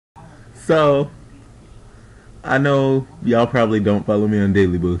So, I know y'all probably don't follow me on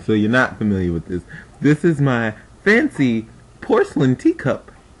Daily Boo, so you're not familiar with this. This is my fancy porcelain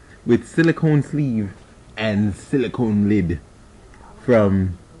teacup with silicone sleeve and silicone lid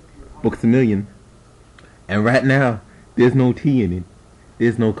from Books A Million. And right now, there's no tea in it.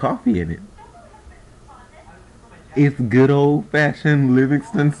 There's no coffee in it. It's good old-fashioned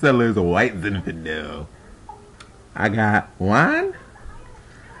Livingston Cellars White Zinfandel. I got wine.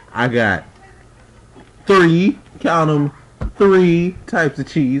 I got count them, 3 types of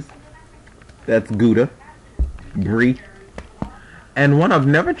cheese. That's Gouda, Brie, and one I've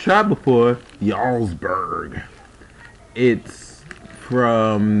never tried before, Jarlsberg. It's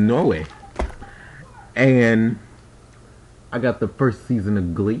from Norway. And I got the first season of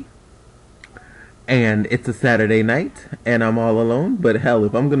gLee. And it's a Saturday night, and I'm all alone. But hell,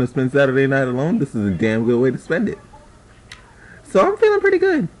 if I'm going to spend Saturday night alone, this is a damn good way to spend it. So I'm feeling pretty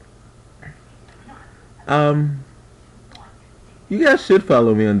good. You guys should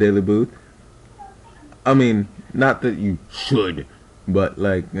follow me on Daily Booth. I mean, not that you should, but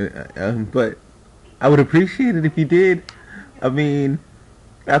like, but I would appreciate it if you did. I mean,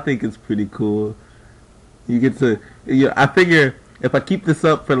 I think it's pretty cool. You get to, I figure if I keep this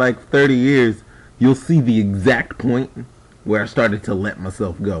up for like 30 years, you'll see the exact point where I started to let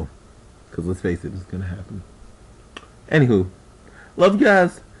myself go. Because let's face it, it's going to happen. Anywho, love you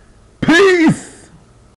guys. Peace!